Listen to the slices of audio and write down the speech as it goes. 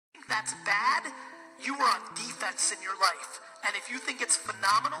that's bad, you are on defense in your life. And if you think it's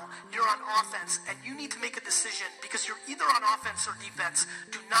phenomenal, you're on offense. And you need to make a decision because you're either on offense or defense.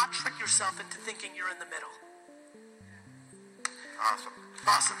 Do not trick yourself into thinking you're in the middle. Awesome.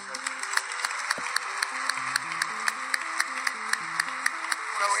 Awesome.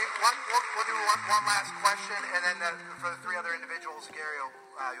 So we'll do one last question, and then for the three other individuals, Gary,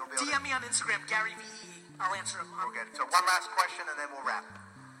 you'll be able to... DM me on Instagram, Gary VE. I'll answer them. Okay, so one last question, and then we'll wrap.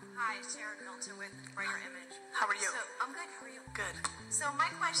 Hi, Sharon Milton with Brighter Image. How are you? So, I'm good. How are you? Good. So my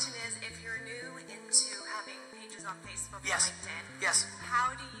question is, if you're new into having pages on Facebook Yes. or LinkedIn, Yes.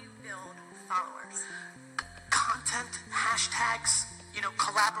 how do you build followers? Content, hashtags,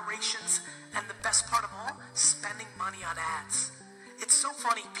 collaborations, and the best part of all, spending money on ads. It's so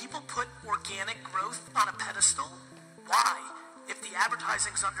funny. People put organic growth on a pedestal. Why? If the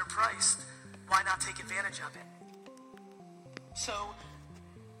advertising's underpriced, why not take advantage of it? So,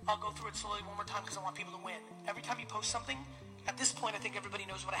 I'll go through it slowly one more time because I want people to win. Every time you post something, at this point I think everybody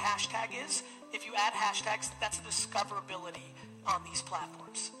knows what a hashtag is. If you add hashtags, that's a discoverability on these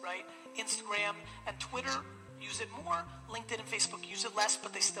platforms, right? Instagram and Twitter use it more. LinkedIn and Facebook use it less,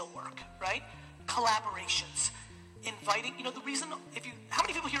 but they still work, right? Collaborations. Inviting, the reason, how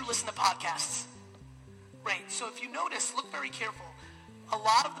many people here listen to podcasts? Right, so if you notice, look very careful. A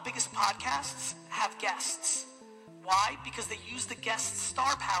lot of the biggest podcasts have guests. Why? Because they use the guest's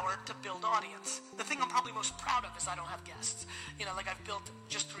star power to build audience. The thing I'm probably most proud of is I don't have guests. I've built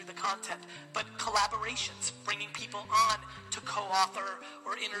just through the content. But collaborations, bringing people on to co-author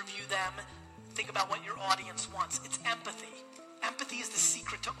or interview them. Think about what your audience wants. It's empathy. Empathy is the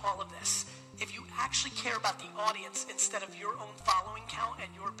secret to all of this. If you actually care about the audience instead of your own following count and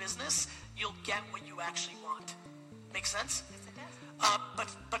your business, you'll get what you actually want. Make sense? Yes, it does.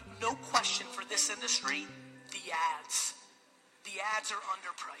 But no question for this industry, the ads. The ads are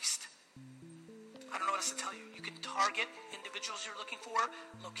underpriced. I don't know what else to tell you. You can target individuals you're looking for,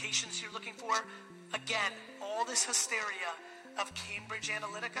 locations you're looking for. Again, all this hysteria of Cambridge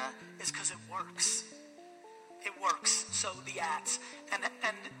Analytica is because it works. It works. So the ads. And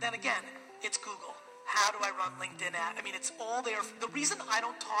then again, it's Google. How do I run LinkedIn ad? It's all there. The reason I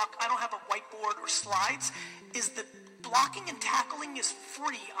don't have a whiteboard or slides is that blocking and tackling is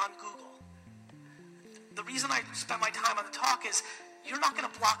free on Google. The reason I spend my time on the talk is you're not going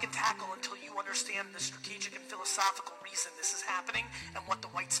to block and tackle until you understand the strategic and philosophical reason this is happening and what the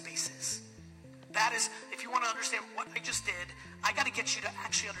white space is. That is, if you want to understand what I just did, I got to get you to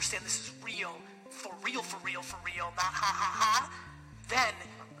actually understand this is real, for real, not ha ha ha. Then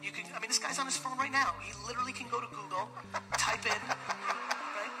you can, this guy's on his phone right now. He literally can go to Google, type in,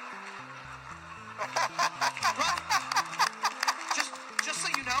 right? Just so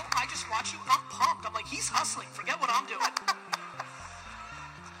you know, I just watch you. I'm pumped. I'm like, he's hustling. Forget what I'm doing.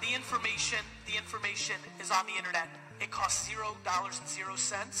 The information is on the internet. It costs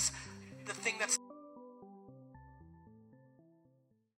 $0.00. The thing that's